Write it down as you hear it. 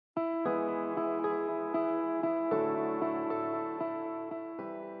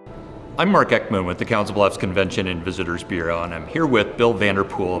I'm Mark Ekman with the Council Bluffs Convention and Visitors Bureau, and I'm here with Bill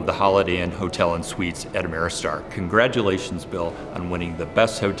Vanderpool of the Holiday Inn Hotel and Suites at Ameristar. Congratulations, Bill, on winning the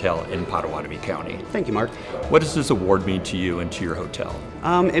best hotel in Pottawattamie County. Thank you, Mark. What does this award mean to you and to your hotel?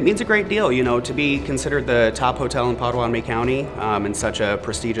 It means a great deal, to be considered the top hotel in Pottawattamie County in such a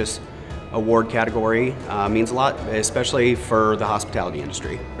prestigious award category means a lot, especially for the hospitality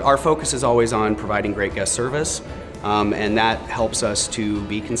industry. Our focus is always on providing great guest service, and that helps us to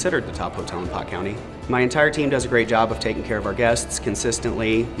be considered the top hotel in Pot County. My entire team does a great job of taking care of our guests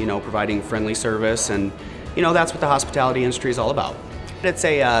consistently, providing friendly service, and that's what the hospitality industry is all about. It's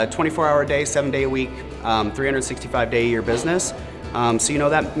a 24-hour a day, 7-day a week, 365-day a year business. So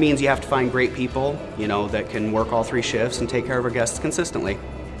that means you have to find great people, that can work all 3 shifts and take care of our guests consistently.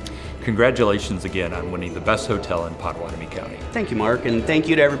 Congratulations again on winning the best hotel in Pottawattamie County. Thank you, Mark, and thank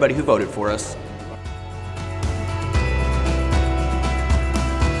you to everybody who voted for us.